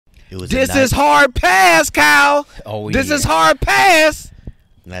This is hard pass, Kyle. Oh, this is hard pass.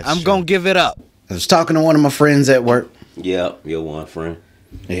 I'm going to give it up. I was talking to one of my friends at work. Yeah, your one friend.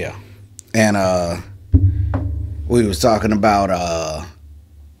 Yeah. And we was talking about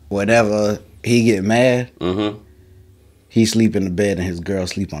whenever he get mad, he sleep in the bed and his girl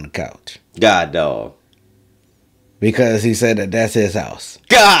sleep on the couch. God dog. Because he said that that's his house.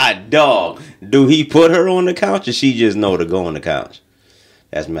 God dog. Do he put her on the couch or she just know to go on the couch?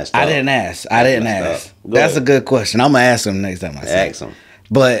 That's messed up. I didn't ask. That's a good question. I'm gonna ask him next time I see him. Ask him.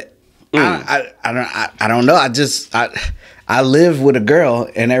 But I don't know. I live with a girl,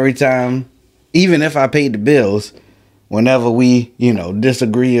 and every time, even if I paid the bills, whenever we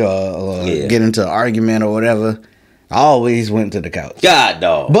disagree or get into an argument or whatever, I always went to the couch. God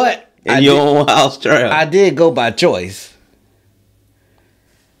dog. But in your own house, Trail. I did go by choice.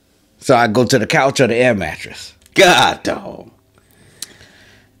 So I go to the couch or the air mattress. God dog.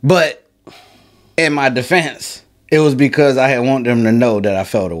 But in my defense, it was because I had want them to know that I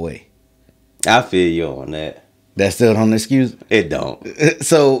felt away. I feel you on that. That still don't excuse it. Don't.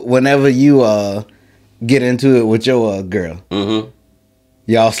 So whenever you get into it with your girl,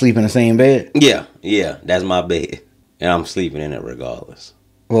 y'all sleep in the same bed? Yeah, that's my bed, and I'm sleeping in it regardless.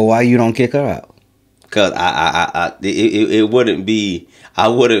 Well, why you don't kick her out? Cause it wouldn't be. I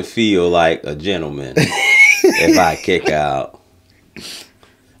wouldn't feel like a gentleman if I kick her out.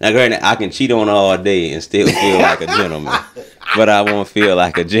 Now, granted, I can cheat on her all day and still feel like a gentleman, but I won't feel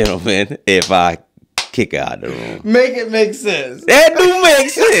like a gentleman if I kick her out of the room. Make it make sense. That do make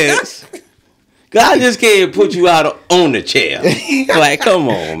sense. Cause I just can't put you out on the chair. Like, come on,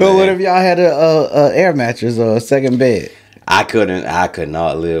 man. But what if y'all had a air mattress or a second bed? I could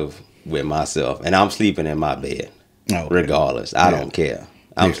not live with myself, and I'm sleeping in my bed, regardless. I don't care.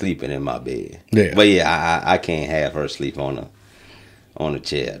 I'm sleeping in my bed. Yeah. But yeah, I can't have her sleep on the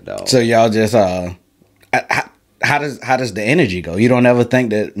chair, dog. So y'all just how does the energy go? You don't ever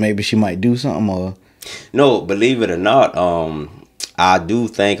think that maybe she might do something or? No, believe it or not, I do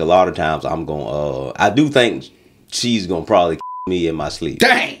think a lot of times I do think she's gonna probably me in my sleep.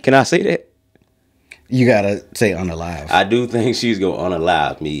 Dang. Can I say that? You gotta say unalive. I do think she's gonna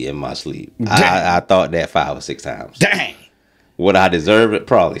unalive me in my sleep. I thought that 5 or 6 times. Dang. Would I deserve it?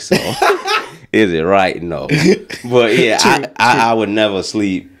 Probably so. Is it right? No. But yeah, I would never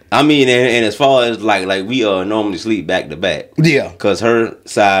sleep. I mean, and as far as like we normally sleep back to back. Yeah. Cause her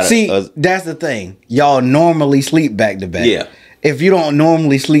side. See, that's the thing. Y'all normally sleep back to back. Yeah. If you don't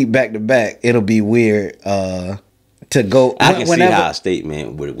normally sleep back to back, it'll be weird. To go. I can see how a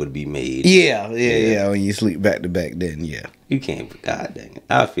statement would be made. Yeah. When you sleep back to back, then yeah. You can't. God dang it.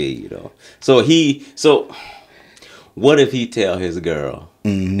 I feel you though. So what if he tell his girl,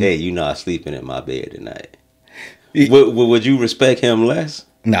 "Hey, you not sleeping in my bed tonight"? Would you respect him less?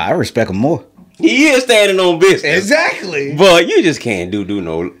 No, I respect him more. He is standing on business. Exactly. But you just can't do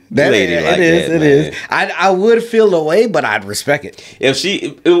no lady like that. It is. I would feel away, but I'd respect it. If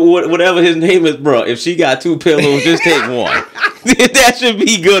she, whatever his name is, bro, if she got 2 pillows, just take one. That should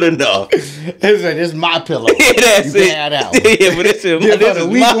be good enough. It's my pillow. Yeah, that's you it. Out. Yeah, but this is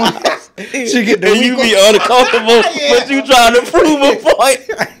weak one. She get the and you be uncomfortable, but you trying to prove a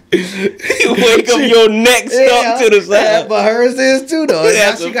point. You wake up, your neck stuck to the side. Yeah, but hers is too, though.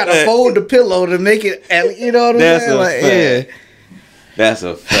 Now she got to fold the pillow to make it, you know what I'm saying? Like, yeah. That's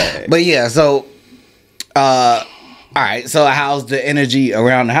a fact. But yeah, so, all right. So how's the energy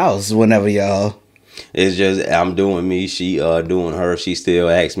around the house whenever y'all? It's just, I'm doing me, she doing her. She still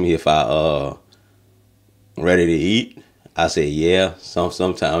asks me if I ready to eat. I say yeah.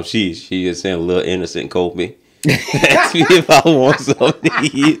 Sometimes she just send a little innocent Kobe. Ask me if I want something to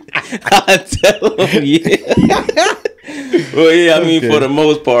eat. I tell them yeah. Well, yeah, I mean, for the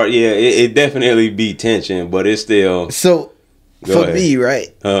most part, yeah, it definitely be tension, but it's still. So, for me,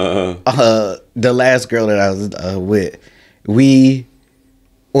 right? The last girl that I was with,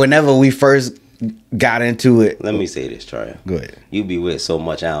 whenever we first got into it. Let me say this, Trey. Go ahead. You be with so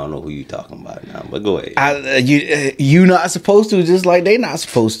much, I don't know who you talking about now, but go ahead. You not supposed to, just like they not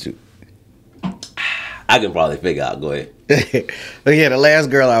supposed to. I can probably figure out. Go ahead. But yeah, the last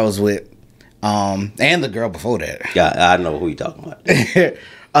girl I was with, and the girl before that. Yeah, I know who you talking about.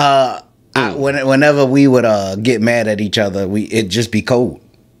 Whenever we would get mad at each other, it'd just be cold.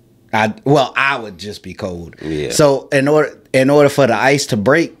 I would just be cold. Yeah. So in order for the ice to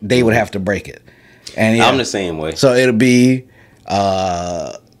break, they would have to break it. And yeah, I'm the same way. So it'll be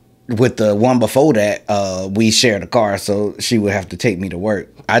with the one before that, we shared a car, so she would have to take me to work.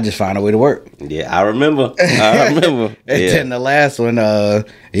 I just found a way to work. Yeah, I remember. And then the last one,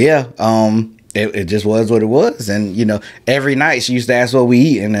 it just was what it was. And you know, every night she used to ask what we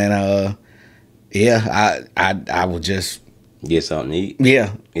eat, and then I would just get something to eat.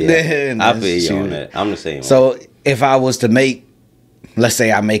 Yeah. I feel you on that. I'm the same. So if I was to make, let's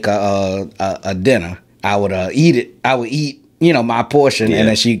say I make a dinner, I would eat it. I would eat, you know, my portion, and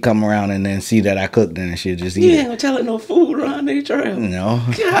then she'd come around and then see that I cooked it, and she'd just eat it. You ain't gonna tell her no food around there, trail. No.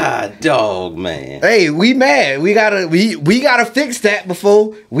 God, dog, man. Hey, we mad. We gotta fix that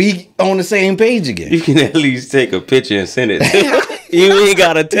before we on the same page again. You can at least take a picture and send it to her. You ain't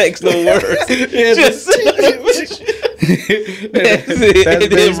gotta text no words. Just that's it. That's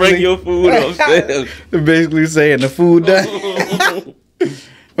and then bring your food upstairs. Basically saying the food done.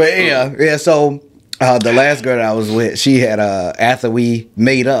 But yeah. So the last girl that I was with, she had after we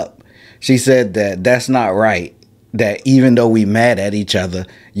made up, she said that that's not right. That even though we mad at each other,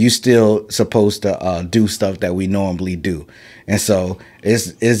 you still supposed to do stuff that we normally do. And so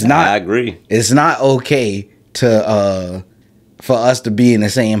it's not. I agree. It's not okay to for us to be in the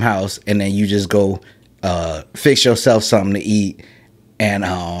same house and then you just go fix yourself something to eat. And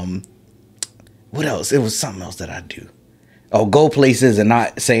what else? It was something else that I do. Oh, go places and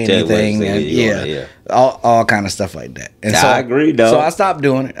not say anything. And, all kind of stuff like that. And so I agree, though. So I stopped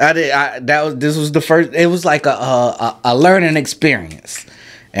doing it. This was the first. It was like a learning experience,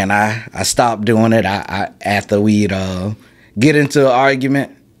 and I stopped doing it. I after we'd get into an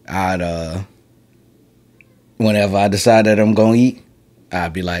argument, I'd whenever I decided I'm gonna eat,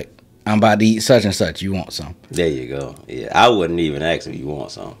 I'd be like, I'm about to eat such and such. You want some? There you go. Yeah, I wouldn't even ask if you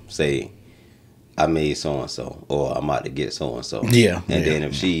want some. Say, I made so and so, or I'm about to get so and so. Yeah. And then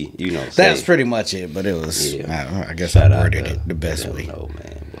if she, you know, that's pretty much it. But it was. Yeah. I guess I worded it the best way. No,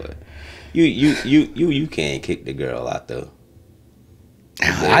 man, but you can't kick the girl out though.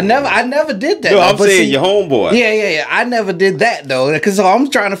 I never did that. No, I'm saying your homeboy. Yeah. I never did that though, because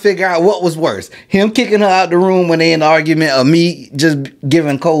I'm trying to figure out what was worse: him kicking her out the room when they in an argument, or me just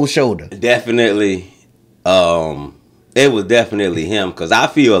giving cold shoulder. Definitely, it was definitely him, because I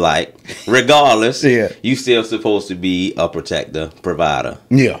feel like, regardless, you still supposed to be a protector, provider.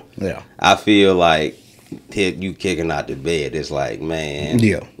 Yeah. I feel like you kicking out the bed. It's like, man,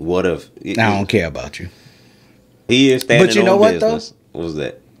 what if I don't care about you? He is standing. But you know what business. though? What was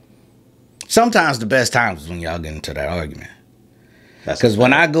that? Sometimes the best times is when y'all get into that argument. Because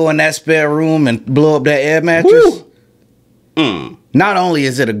when I go in that spare room and blow up that air mattress, not only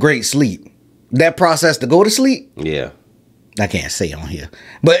is it a great sleep, that process to go to sleep, I can't say on here,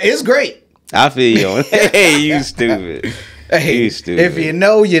 but it's great. I feel you on. Hey, you stupid. Hey, you stupid. If you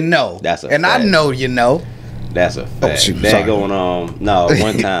know, you know. That's a and fact. I know you know. That's a fact. Oh, shoot, that going on. No,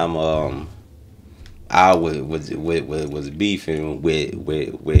 one time I was beefing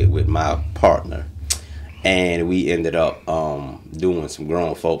with my partner, and we ended up doing some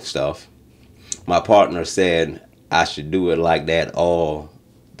grown folk stuff. My partner said I should do it like that all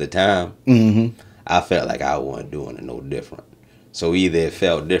the time. Mm-hmm. I felt like I wasn't doing it no different. So either it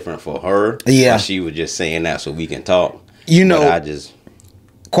felt different for her, or she was just saying that so we can talk. You know, but I just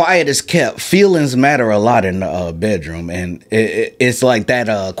quiet is kept. Feelings matter a lot in the bedroom, and it's like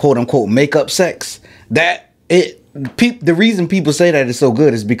that quote unquote makeup sex. The reason people say that is so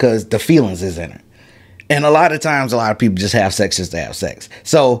good is because the feelings is in it, and a lot of times, a lot of people just have sex just to have sex.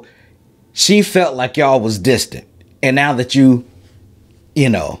 So she felt like y'all was distant, and now that you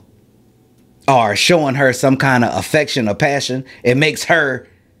know, are showing her some kind of affection or passion, it makes her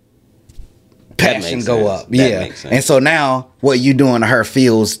passion go up. And so now what you doing to her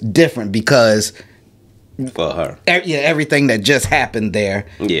feels different because for her, everything that just happened there.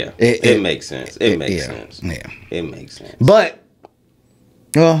 It makes sense. It makes sense. Yeah, it makes sense. But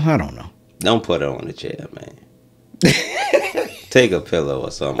well, I don't know. Don't put her on the chair, man. Take a pillow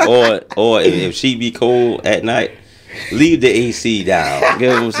or something, or if she be cold at night, leave the AC down. You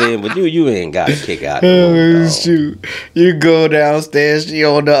know what I'm saying? But you ain't got to kick out the room, shoot. You go downstairs, she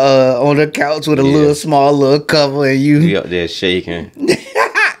on the couch with a small little cover, and you up there shaking.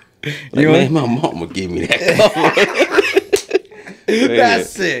 Like, man, my mama give me that cover. That's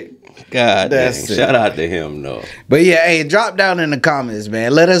sick. God dang. Shout out to him, though. But yeah, hey, drop down in the comments,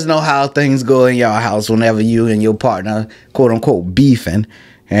 man. Let us know how things go in your house whenever you and your partner, quote unquote, beefing,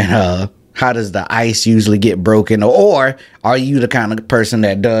 and how does the ice usually get broken? Or are you the kind of person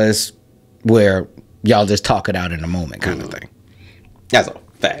that does where y'all just talk it out in the moment kind of thing? That's a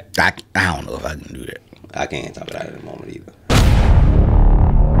fact. I don't know if I can do that. I can't talk it out in the moment either.